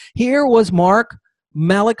around. Here was Mark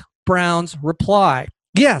Malloch Brown's reply.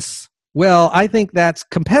 Yes. Well, I think that's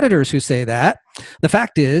competitors who say that. The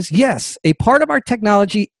fact is, yes, a part of our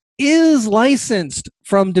technology is licensed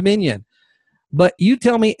from Dominion. But you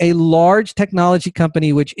tell me a large technology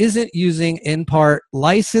company which isn't using, in part,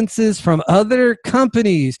 licenses from other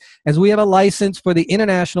companies, as we have a license for the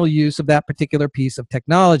international use of that particular piece of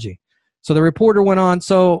technology. So the reporter went on,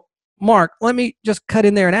 so Mark, let me just cut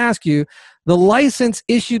in there and ask you, the license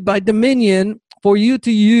issued by Dominion for you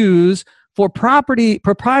to use for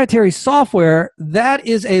proprietary software, that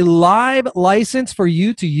is a live license for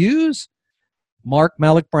you to use? Mark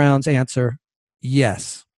Malloch Brown's answer,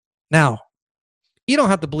 yes. Now, you don't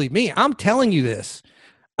have to believe me. I'm telling you this.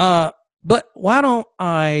 But why don't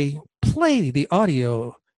I play the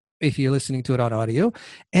audio if you're listening to it on audio,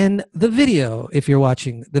 and the video if you're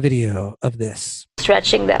watching the video of this.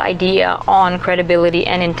 Stretching that idea on credibility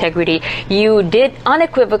and integrity, you did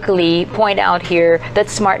unequivocally point out here that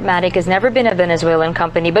Smartmatic has never been a Venezuelan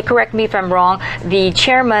company, but correct me if I'm wrong, the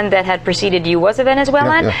chairman that had preceded you was a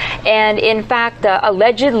Venezuelan, and in fact,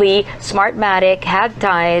 allegedly, Smartmatic had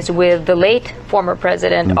ties with the late former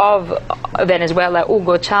president of Venezuela,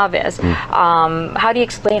 Hugo Chavez. How do you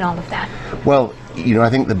explain all of that? Well, you know, I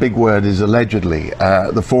think the big word is allegedly.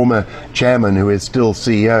 The former chairman, who is still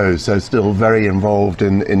CEO, so still very involved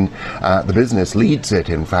in the business, leads it,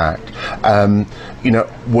 in fact, you know,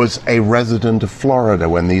 was a resident of Florida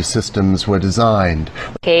when these systems were designed.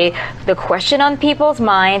 Okay, the question on people's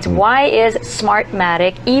minds, why is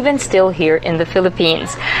Smartmatic even still here in the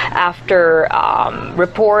Philippines? After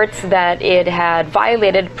reports that it had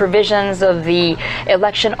violated provisions of the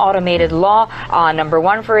election automated law, number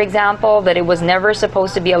one, for example, that it was never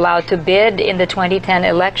supposed to be allowed to bid in the 2010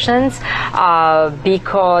 elections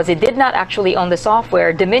because it did not actually own the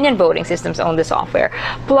software. Dominion Voting Systems owned the software.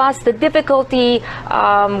 Plus the difficulty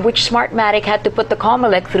which Smartmatic had to put the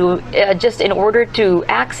COMELEC through just in order to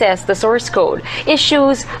access the source code.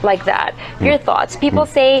 Issues like that. Your thoughts? People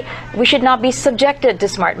say we should not be subjected to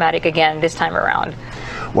Smartmatic again this time around.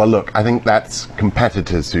 Well, look, I think that's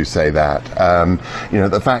competitors who say that. You know,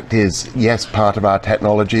 the fact is, yes, part of our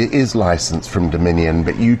technology is licensed from Dominion,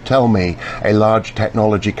 but you tell me a large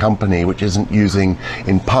technology company which isn't using,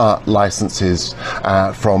 in part, licenses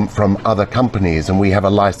from other companies, and we have a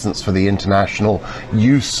license for the international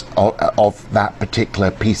use of that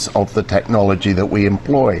particular piece of the technology that we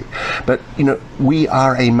employ. But, you know, we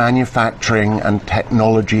are a manufacturing and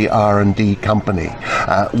technology R&D company.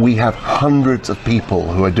 We have hundreds of people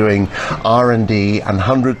who are doing R&D and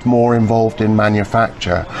hundreds more involved in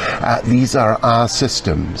manufacture. These are our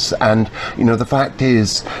systems, and you know, the fact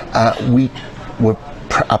is we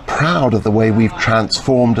are proud of the way we've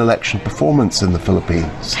transformed election performance in the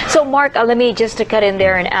Philippines. So Mark, let me just to cut in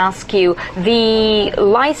there and ask you, the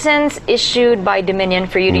license issued by Dominion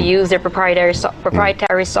for you to use their proprietary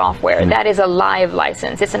software, that is a live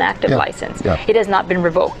license, it's an active license. It has not been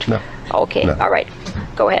revoked. No. Okay, all right,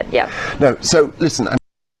 go ahead. No, so listen,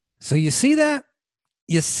 so you see that?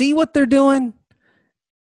 You see what they're doing?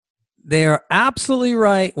 They are absolutely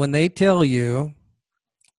right when they tell you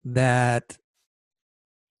that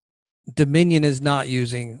Dominion is not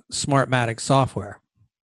using Smartmatic software.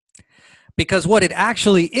 Because what it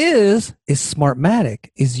actually is Smartmatic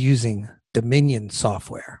is using Dominion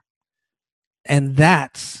software. And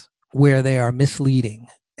that's where they are misleading.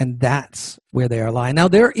 And that's where they are lying. Now,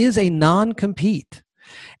 there is a non-compete.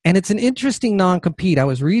 And it's an interesting non-compete. I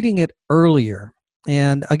was reading it earlier.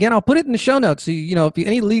 And again, I'll put it in the show notes. So, you know, if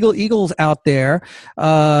any legal eagles out there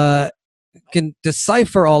can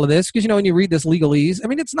decipher all of this, because, you know, when you read this legalese, I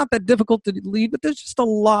mean, it's not that difficult to read, but there's just a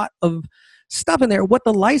lot of stuff in there. What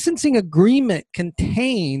the licensing agreement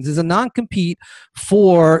contains is a non-compete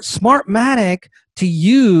for Smartmatic to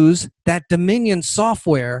use that Dominion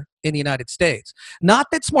software in the United States. Not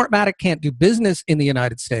that Smartmatic can't do business in the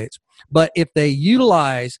United States, but if they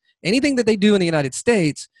utilize anything that they do in the United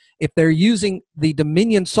States, if they're using the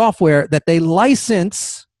Dominion software that they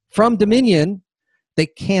license from Dominion, they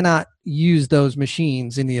cannot use those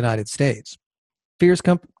machines in the United States. Fierce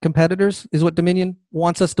competitors is what Dominion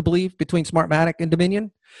wants us to believe between Smartmatic and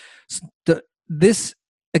Dominion. This,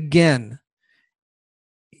 again,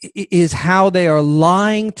 is how they are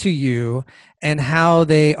lying to you and how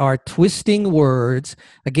they are twisting words.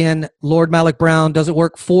 Again, Lord Malik Brown doesn't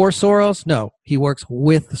work for Soros. No, he works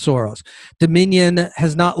with Soros. Dominion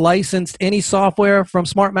has not licensed any software from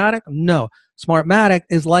Smartmatic. No, Smartmatic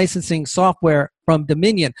is licensing software from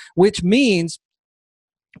Dominion, which means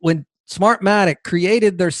when Smartmatic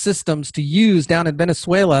created their systems to use down in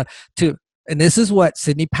Venezuela to, and this is what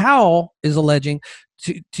Sidney Powell is alleging,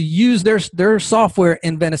 to use their software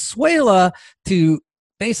in Venezuela to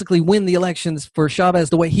basically win the elections for Chavez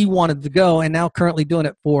the way he wanted to go, and now currently doing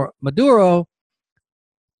it for Maduro,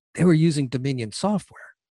 they were using Dominion software.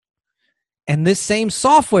 And this same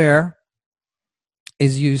software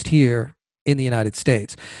is used here in the United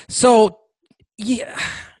States. So,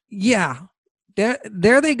 yeah,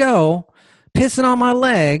 there they go, pissing on my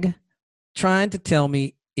leg, trying to tell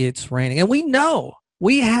me it's raining. And we know,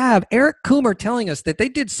 we have Eric Coomer telling us that they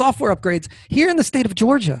did software upgrades here in the state of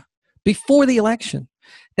Georgia before the election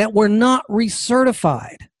that were not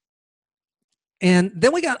recertified. And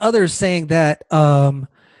then we got others saying that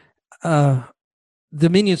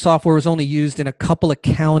Dominion software was only used in a couple of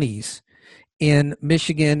counties in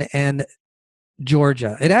Michigan and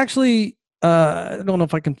Georgia. It actually I don't know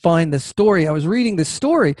if I can find the story. I was reading this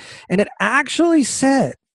story, and it actually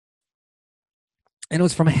said, and it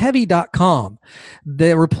was from heavy.com.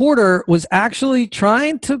 The reporter was actually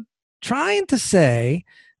trying to say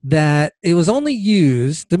that it was only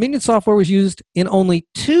used, Dominion software was used in only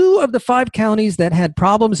 2 of the 5 counties that had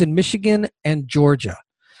problems in Michigan and Georgia.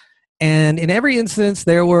 And in every instance,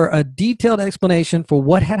 there were a detailed explanation for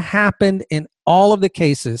what had happened in all of the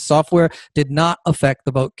cases. Software did not affect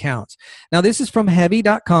the vote counts. Now, this is from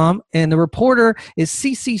heavy.com, and the reporter is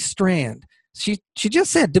CC Strand. She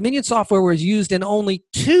just said Dominion software was used in only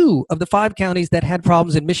 2 of the 5 counties that had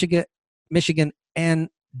problems in Michigan and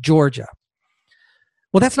Georgia.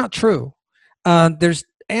 Well, that's not true. We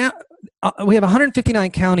have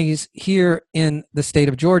 159 counties here in the state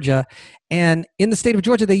of Georgia, and in the state of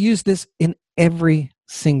Georgia, they use this in every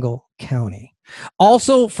single county.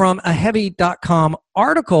 Also, from a heavy.com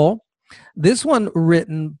article, this one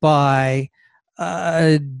written by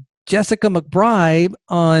Jessica McBride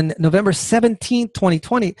on November 17th,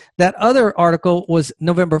 2020. That other article was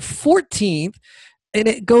November 14th, and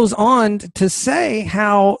it goes on to say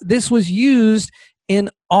how this was used in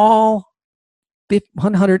all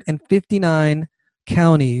 159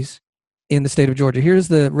 counties in the state of Georgia. Here's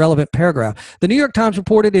the relevant paragraph. The New York Times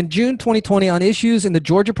reported in June 2020 on issues in the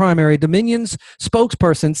Georgia primary, Dominion's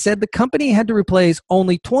spokesperson said the company had to replace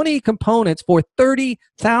only 20 components for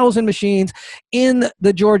 30,000 machines in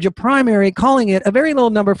the Georgia primary, calling it a very low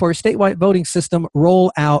number for a statewide voting system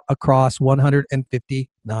roll out across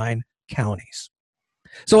 159 counties.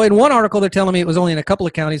 So in one article, they're telling me it was only in a couple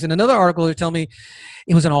of counties. In another article, they're telling me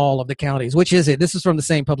it was in all of the counties. Which is it? This is from the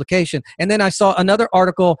same publication. And then I saw another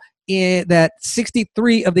article that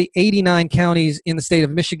 63 of the 89 counties in the state of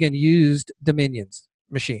Michigan used Dominion's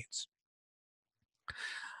machines.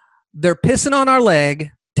 They're pissing on our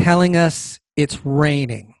leg, telling us it's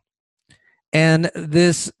raining. And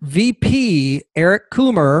this VP, Eric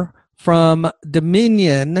Coomer from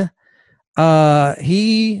Dominion,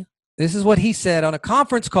 this is what he said on a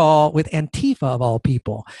conference call with Antifa, of all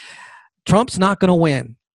people. Trump's not going to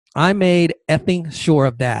win. I made effing sure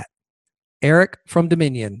of that. Eric from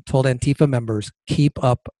Dominion told Antifa members, keep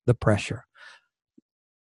up the pressure.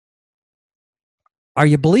 Are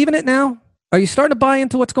you believing it now? Are you starting to buy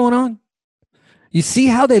into what's going on? You see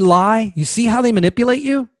how they lie? You see how they manipulate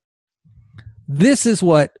you? This is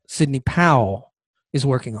what Sidney Powell is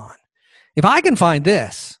working on. If I can find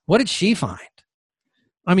this, what did she find?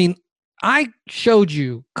 I mean, I showed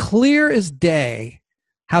you clear as day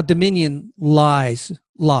how Dominion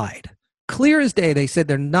lied. Clear as day. They said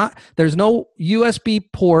there's no USB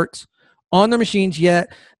ports on their machines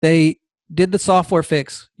yet. They did the software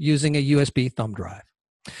fix using a USB thumb drive.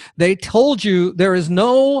 They told you there is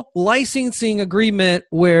no licensing agreement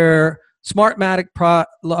where Smartmatic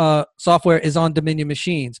software is on Dominion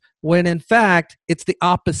machines, when in fact it's the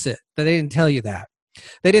opposite. They didn't tell you that.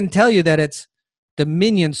 They didn't tell you that it's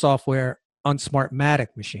Dominion software on Smartmatic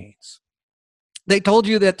machines. They told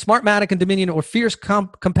you that Smartmatic and Dominion were fierce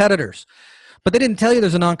competitors, but they didn't tell you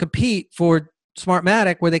there's a non-compete for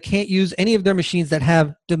Smartmatic where they can't use any of their machines that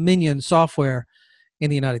have Dominion software in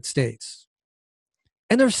the United States.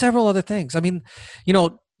 And there are several other things. I mean,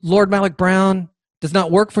 Lord Malik Brown does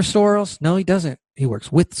not work for Soros. No, he doesn't. He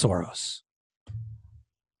works with Soros.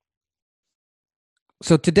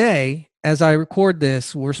 So today, as I record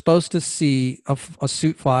this, we're supposed to see a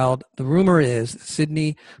suit filed. The rumor is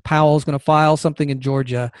Sidney Powell is going to file something in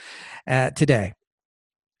Georgia today.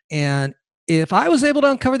 And if I was able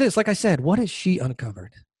to uncover this, like I said, what has she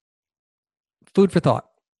uncovered? Food for thought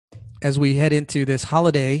as we head into this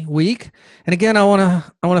holiday week. And again, I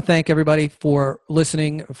want to thank everybody for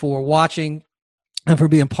listening, for watching, and for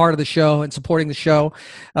being part of the show and supporting the show.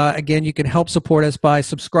 Again, you can help support us by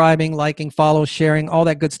subscribing, liking, follow, sharing, all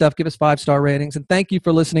that good stuff. Give us 5-star ratings. And thank you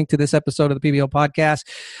for listening to this episode of the PBO podcast.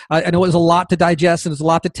 I know it was a lot to digest and it's a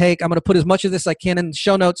lot to take. I'm going to put as much of this as I can in the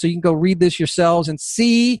show notes so you can go read this yourselves and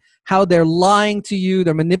see how they're lying to you.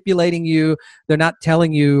 They're manipulating you. They're not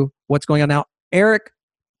telling you what's going on. Now, Eric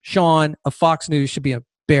Sean of Fox News should be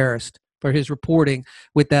embarrassed for his reporting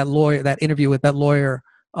with that lawyer, that interview with that lawyer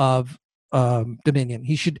of Dominion.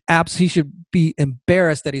 He should be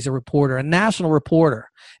embarrassed that he's a reporter, a national reporter.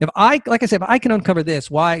 If I can uncover this,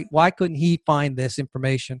 why couldn't he find this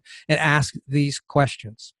information and ask these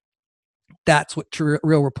questions? That's what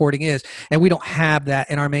real reporting is. And we don't have that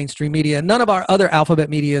in our mainstream media. None of our other alphabet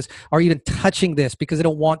medias are even touching this because they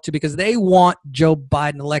don't want to, because they want Joe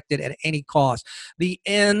Biden elected at any cost. The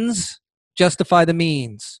ends justify the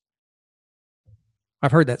means.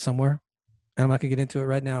 I've heard that somewhere. And I'm not going to get into it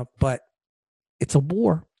right now, but it's a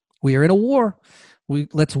war. We are in a war.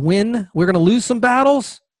 Let's win. We're going to lose some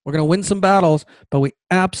battles. We're going to win some battles, but we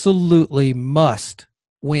absolutely must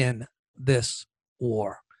win this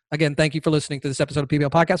war. Again, thank you for listening to this episode of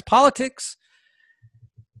PBL Podcast, Politics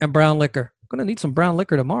and Brown Liquor. I'm going to need some brown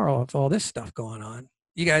liquor tomorrow with all this stuff going on.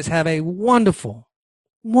 You guys have a wonderful,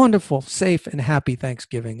 wonderful, safe, and happy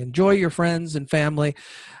Thanksgiving. Enjoy your friends and family.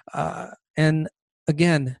 And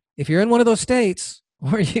again, if you're in one of those states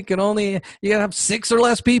where you gotta have 6 or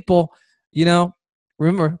less people,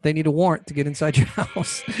 remember, they need a warrant to get inside your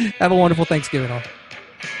house. Have a wonderful Thanksgiving all.